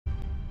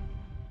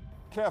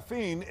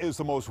Caffeine is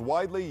the most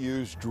widely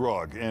used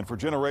drug, and for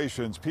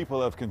generations,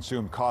 people have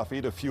consumed coffee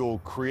to fuel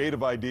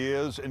creative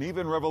ideas and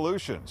even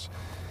revolutions.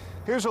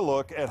 Here's a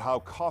look at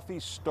how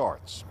coffee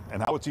starts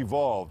and how it's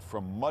evolved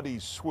from muddy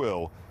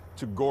swill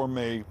to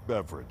gourmet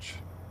beverage.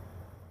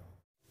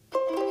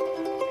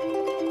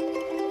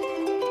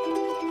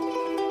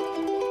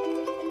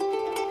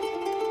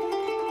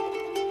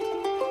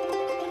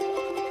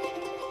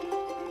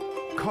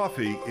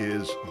 Coffee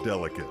is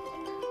delicate,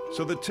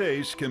 so the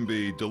taste can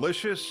be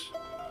delicious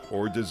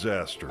or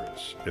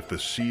disastrous if the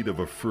seed of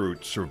a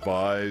fruit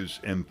survives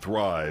and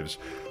thrives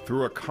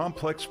through a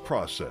complex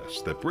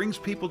process that brings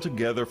people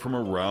together from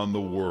around the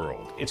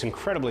world. It's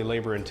incredibly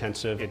labor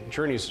intensive. It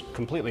journeys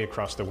completely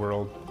across the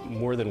world,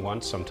 more than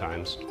once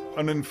sometimes.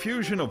 An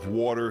infusion of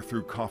water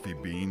through coffee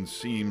beans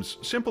seems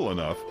simple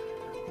enough,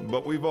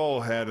 but we've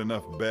all had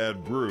enough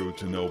bad brew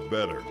to know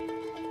better.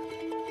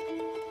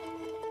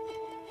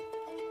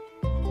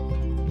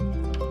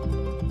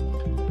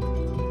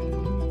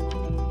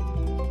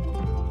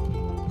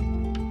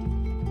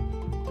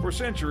 For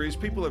centuries,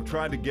 people have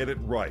tried to get it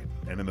right,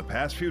 and in the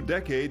past few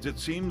decades, it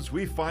seems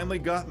we've finally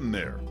gotten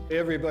there.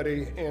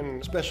 Everybody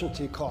in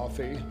specialty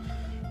coffee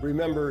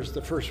remembers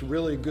the first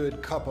really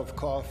good cup of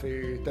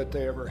coffee that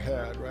they ever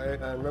had, right?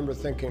 I remember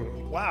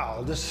thinking,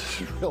 wow,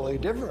 this is really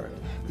different.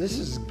 This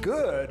is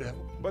good.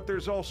 But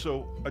there's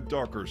also a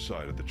darker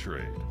side of the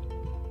trade.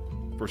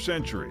 For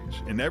centuries,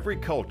 in every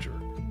culture,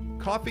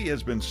 coffee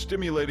has been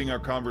stimulating our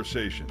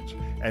conversations,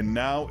 and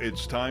now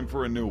it's time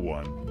for a new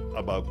one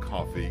about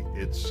coffee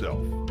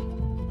itself.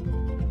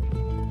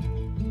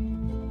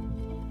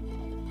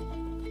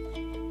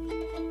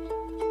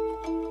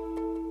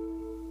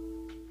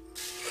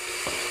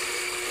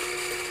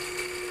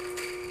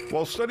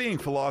 While studying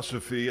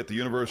philosophy at the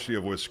University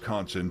of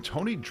Wisconsin,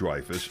 Tony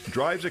Dreyfus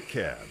drives a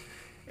cab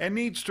and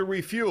needs to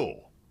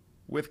refuel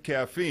with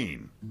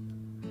caffeine.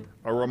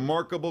 A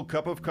remarkable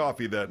cup of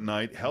coffee that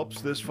night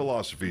helps this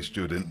philosophy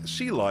student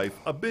see life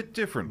a bit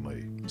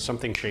differently.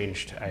 Something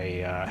changed.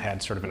 I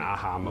had sort of an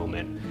aha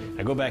moment.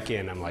 I go back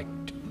in, I'm like,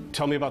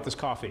 tell me about this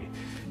coffee.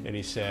 And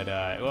he said,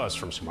 well, it's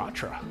from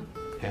Sumatra.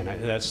 And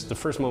that's the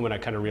first moment I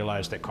kind of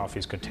realized that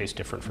coffees could taste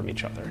different from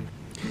each other.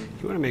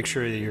 You want to make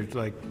sure that you're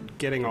like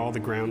getting all the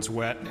grounds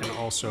wet and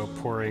also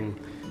pouring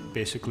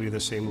basically the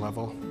same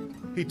level.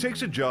 He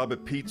takes a job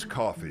at Pete's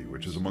Coffee,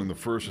 which is among the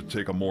first to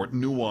take a more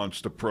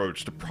nuanced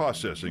approach to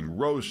processing,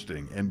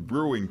 roasting, and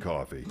brewing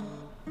coffee,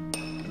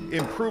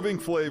 improving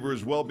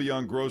flavors well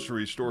beyond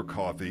grocery store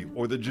coffee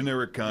or the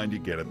generic kind you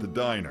get at the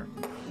diner.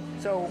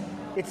 So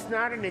it's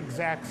not an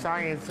exact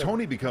science.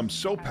 Tony becomes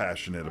so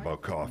passionate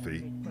about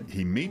coffee,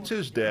 he meets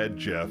his dad,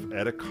 Jeff,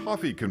 at a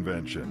coffee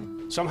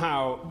convention.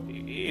 Somehow,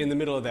 in the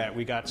middle of that,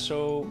 we got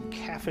so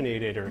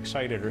caffeinated or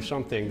excited or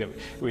something that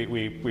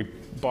we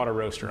bought a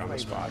roaster on the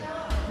spot.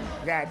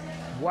 That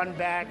one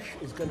batch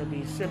is going to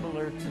be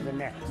similar to the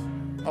next.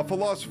 A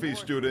philosophy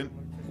student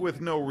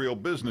with no real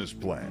business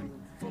plan.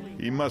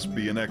 He must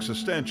be an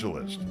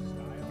existentialist.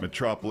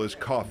 Metropolis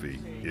Coffee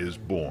is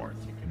born.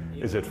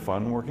 Is it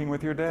fun working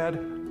with your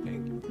dad?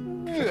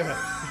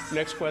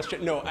 Next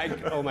question. No,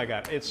 oh my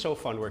God, it's so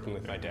fun working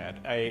with my dad.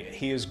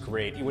 He is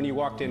great. When you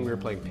walked in, we were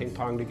playing ping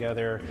pong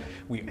together.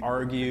 We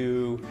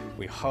argue,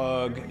 we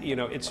hug. You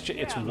know, it's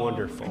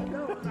wonderful.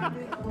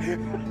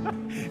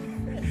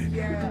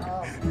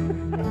 Yeah,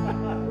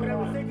 what I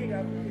was thinking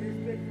of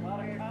is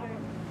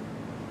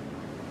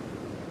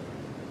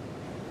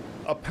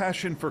A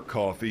passion for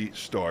coffee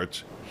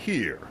starts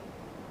here.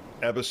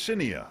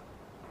 Abyssinia.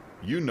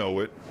 You know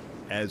it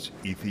as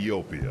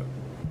Ethiopia.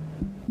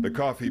 The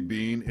coffee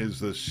bean is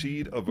the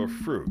seed of a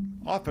fruit,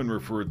 often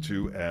referred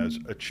to as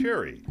a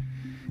cherry.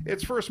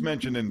 It's first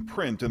mentioned in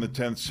print in the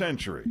 10th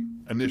century.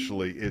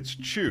 Initially, it's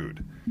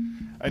chewed.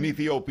 An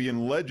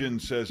Ethiopian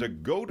legend says a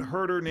goat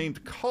herder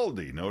named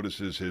Kaldi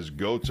notices his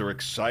goats are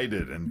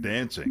excited and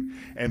dancing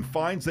and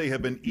finds they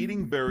have been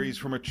eating berries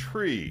from a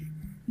tree.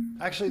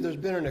 Actually, there's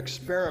been an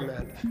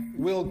experiment.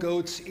 Will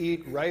goats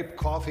eat ripe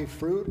coffee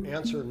fruit?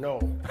 Answer, no.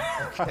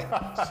 Okay,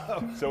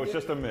 so it's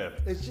just a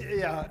myth.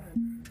 Yeah.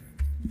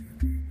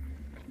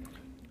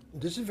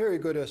 This is very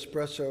good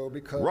espresso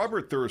because...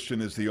 Robert Thurston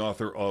is the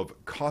author of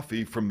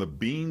Coffee from the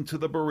Bean to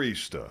the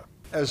Barista.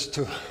 As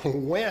to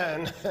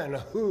when and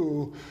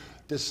who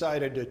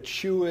decided to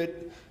chew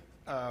it,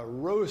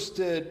 roast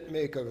it,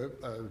 make a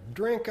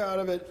drink out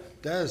of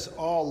it, that is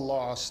all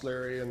lost,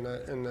 Larry, in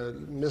the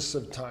mists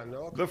of time.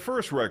 The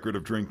first record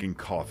of drinking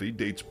coffee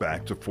dates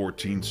back to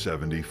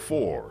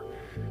 1474.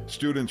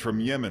 Students from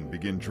Yemen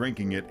begin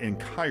drinking it in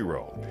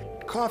Cairo.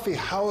 Coffee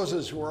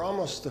houses were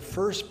almost the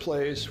first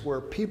place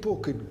where people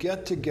could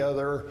get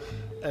together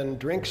and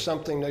drink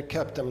something that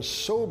kept them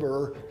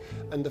sober,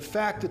 and the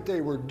fact that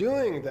they were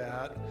doing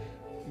that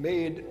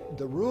made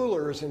the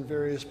rulers in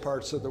various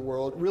parts of the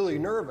world really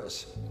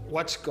nervous.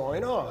 What's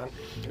going on?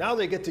 Now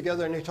they get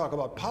together and they talk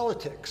about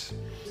politics.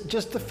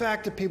 Just the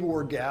fact that people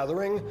were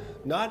gathering,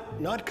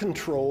 not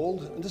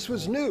controlled, this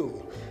was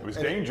new. It was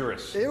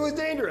dangerous. It was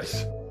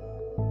dangerous.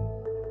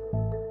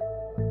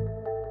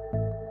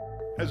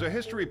 As a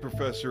history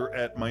professor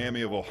at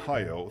Miami of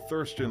Ohio,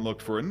 Thurston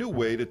looked for a new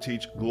way to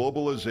teach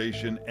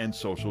globalization and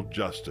social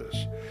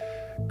justice.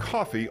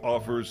 Coffee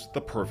offers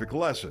the perfect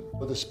lesson.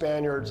 The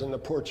Spaniards and the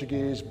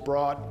Portuguese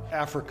brought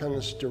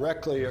Africans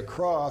directly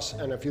across,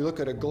 and if you look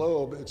at a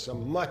globe, it's a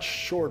much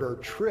shorter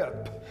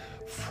trip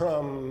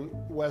from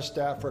West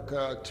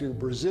Africa to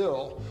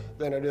Brazil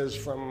than it is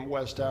from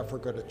West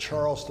Africa to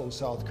Charleston,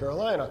 South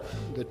Carolina.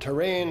 The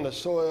terrain, the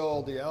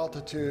soil, the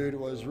altitude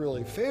was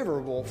really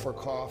favorable for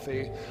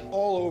coffee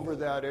all over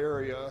that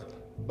area,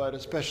 but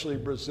especially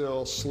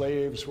Brazil.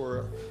 Slaves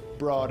were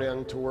brought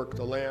in to work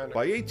the land.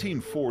 By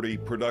 1840,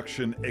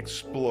 production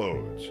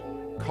explodes.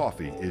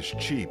 Coffee is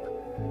cheap.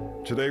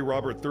 Today,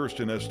 Robert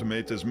Thurston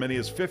estimates as many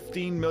as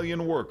 15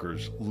 million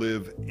workers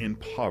live in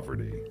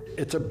poverty.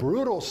 It's a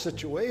brutal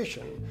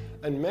situation,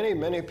 and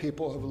many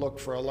people have looked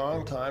for a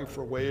long time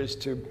for ways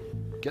to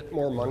get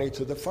more money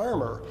to the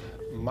farmer.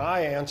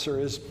 My answer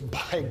is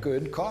buy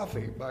good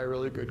coffee, buy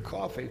really good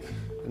coffee.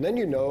 And then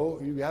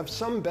you have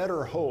some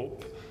better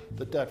hope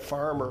that that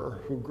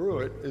farmer who grew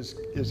it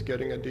is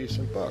getting a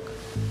decent buck.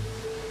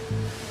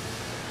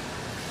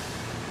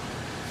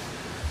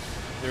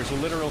 There's a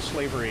literal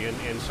slavery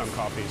in some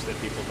coffees that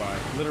people buy.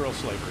 Literal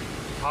slavery.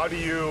 How do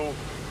you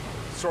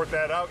sort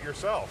that out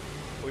yourself?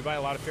 We buy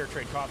a lot of fair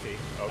trade coffee.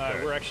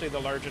 Okay. We're actually the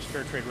largest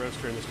fair trade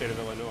roaster in the state of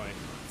Illinois.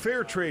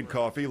 Fair trade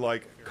coffee,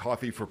 like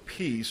Coffee for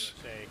Peace,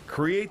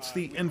 creates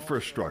the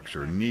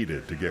infrastructure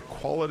needed to get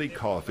quality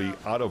coffee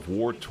out of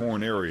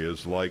war-torn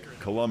areas like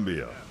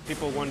Colombia.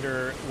 People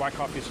wonder why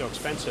coffee is so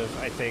expensive.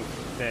 I think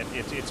that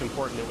it's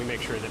important that we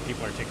make sure that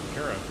people are taken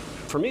care of.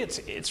 For me,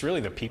 it's really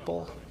the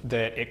people,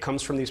 that it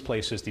comes from these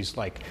places, these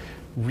like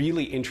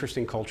really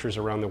interesting cultures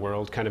around the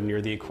world, kind of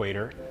near the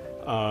equator.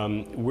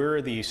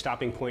 We're the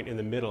stopping point in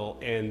the middle,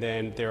 and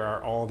then there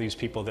are all these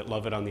people that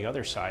love it on the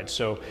other side.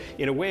 So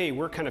in a way,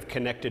 we're kind of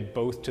connected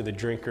both to the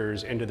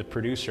drinkers and to the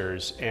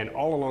producers, and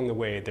all along the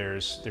way,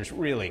 there's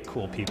really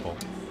cool people.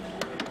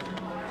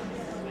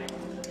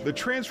 The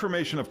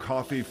transformation of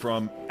coffee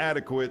from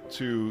adequate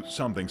to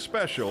something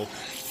special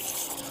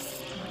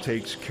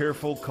takes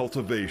careful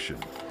cultivation,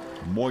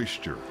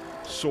 moisture,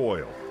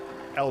 soil,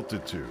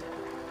 altitude,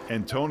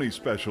 and Tony's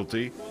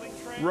specialty,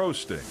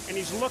 roasting. And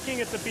he's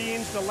looking at the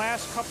beans the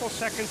last couple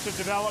seconds of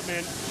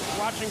development,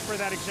 watching for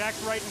that exact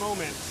right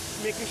moment,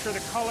 making sure the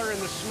color and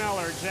the smell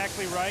are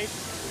exactly right.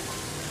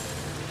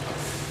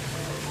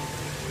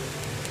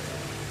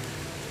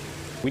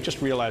 We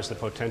just realize the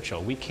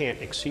potential. We can't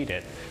exceed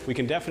it. We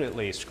can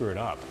definitely screw it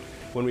up.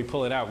 When we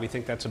pull it out, we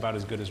think that's about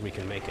as good as we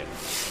can make it.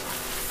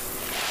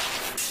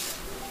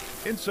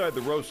 Inside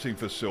the roasting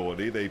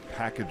facility, they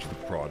package the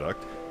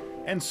product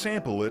and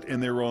sample it in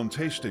their own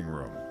tasting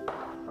room.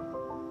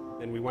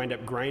 And we wind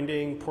up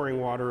grinding, pouring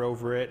water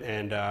over it,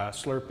 and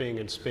slurping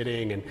and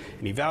spitting and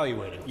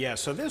evaluating. Yeah,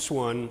 so this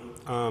one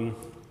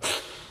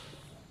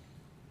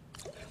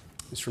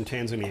is from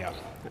Tanzania.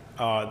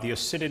 The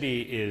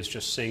acidity is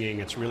just singing.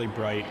 It's really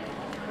bright.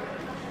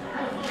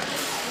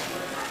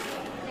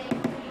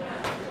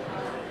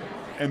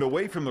 And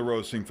away from the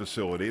roasting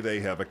facility, they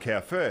have a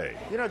cafe.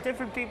 You know,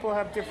 different people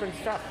have different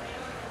stuff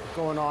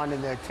going on in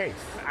their taste.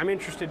 I'm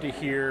interested to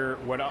hear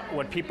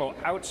what people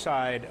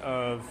outside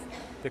of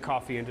the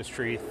coffee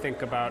industry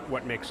think about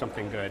what makes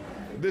something good.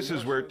 This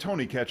is where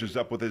Tony catches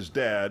up with his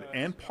dad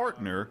and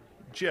partner,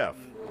 Jeff.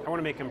 I want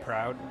to make him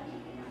proud.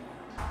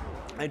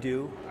 I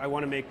do. I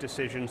want to make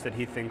decisions that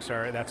he thinks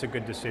that's a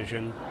good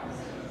decision.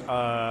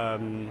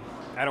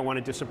 I don't want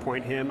to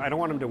disappoint him. I don't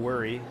want him to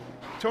worry.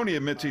 Tony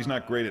admits he's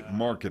not great at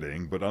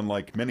marketing, but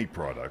unlike many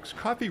products,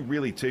 coffee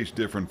really tastes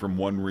different from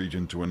one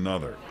region to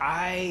another.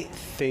 I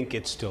think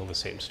it's still the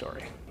same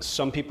story.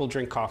 Some people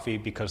drink coffee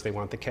because they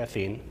want the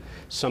caffeine.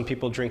 Some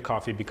people drink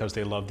coffee because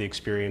they love the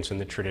experience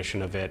and the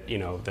tradition of it, you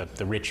know,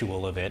 the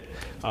ritual of it.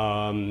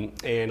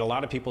 And a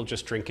lot of people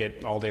just drink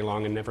it all day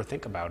long and never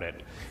think about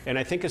it. And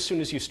I think as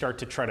soon as you start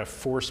to try to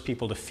force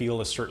people to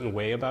feel a certain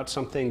way about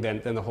something,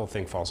 then the whole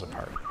thing falls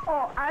apart.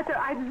 Oh, Arthur,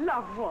 I'd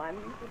love one.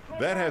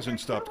 That hasn't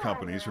stopped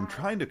companies from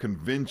trying to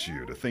convince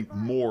you to think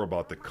more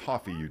about the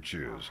coffee you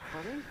choose.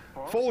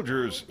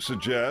 Folgers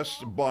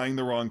suggests buying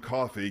the wrong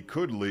coffee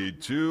could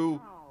lead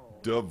to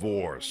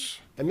divorce.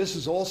 And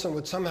Mrs. Olson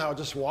would somehow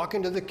just walk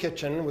into the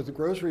kitchen with a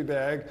grocery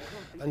bag,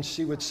 and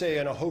she would say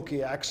in a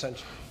hokey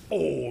accent,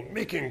 "Oh,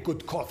 making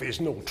good coffee is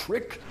no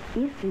trick."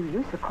 If you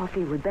use a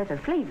coffee with better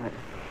flavor,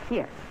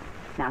 here,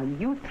 now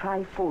you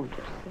try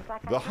Folgers.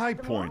 The high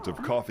point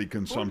of coffee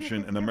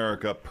consumption in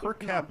America per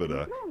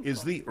capita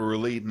is the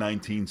early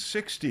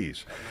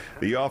 1960s.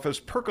 The office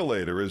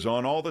percolator is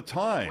on all the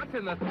time. What's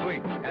in the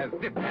sweet as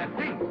dip and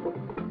thing?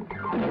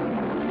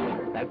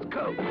 That's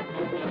Coke.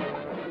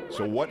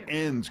 So what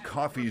ends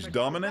coffee's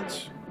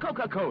dominance?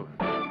 Coca-Cola.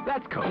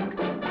 That's Coke.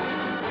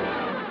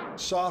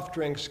 Soft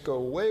drinks go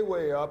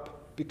way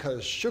up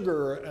because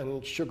sugar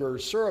and sugar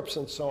syrups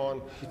and so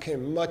on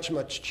became much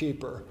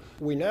cheaper.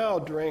 We now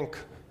drink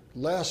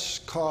less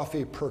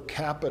coffee per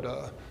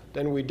capita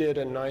than we did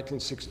in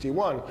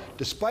 1961,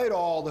 despite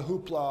all the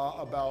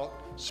hoopla about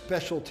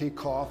specialty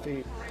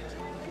coffee.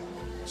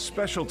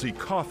 specialty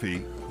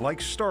coffee like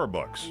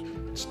Starbucks.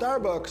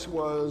 Starbucks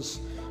was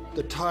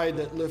the tide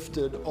that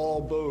lifted all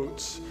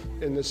boats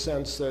in the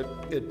sense that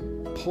it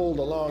pulled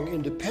along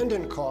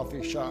independent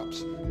coffee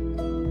shops.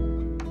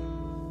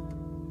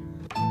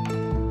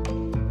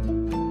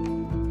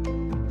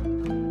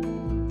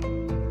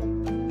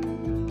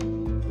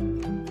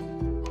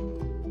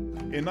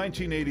 In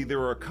 1980, there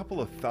were a couple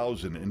of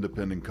thousand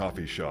independent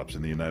coffee shops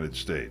in the United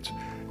States.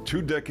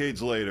 2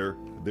 decades later,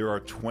 there are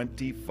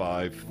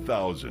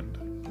 25,000.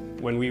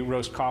 When we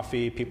roast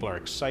coffee, people are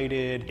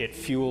excited. It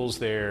fuels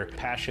their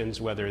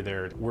passions, whether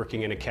they're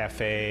working in a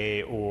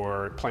cafe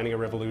or planning a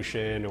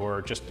revolution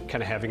or just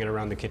kind of having it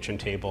around the kitchen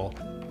table.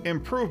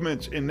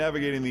 Improvements in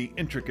navigating the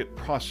intricate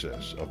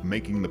process of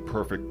making the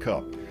perfect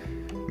cup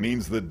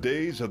means the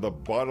days of the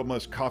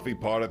bottomless coffee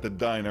pot at the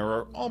diner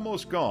are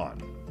almost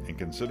gone. And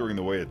considering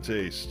the way it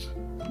tastes,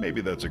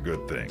 maybe that's a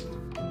good thing.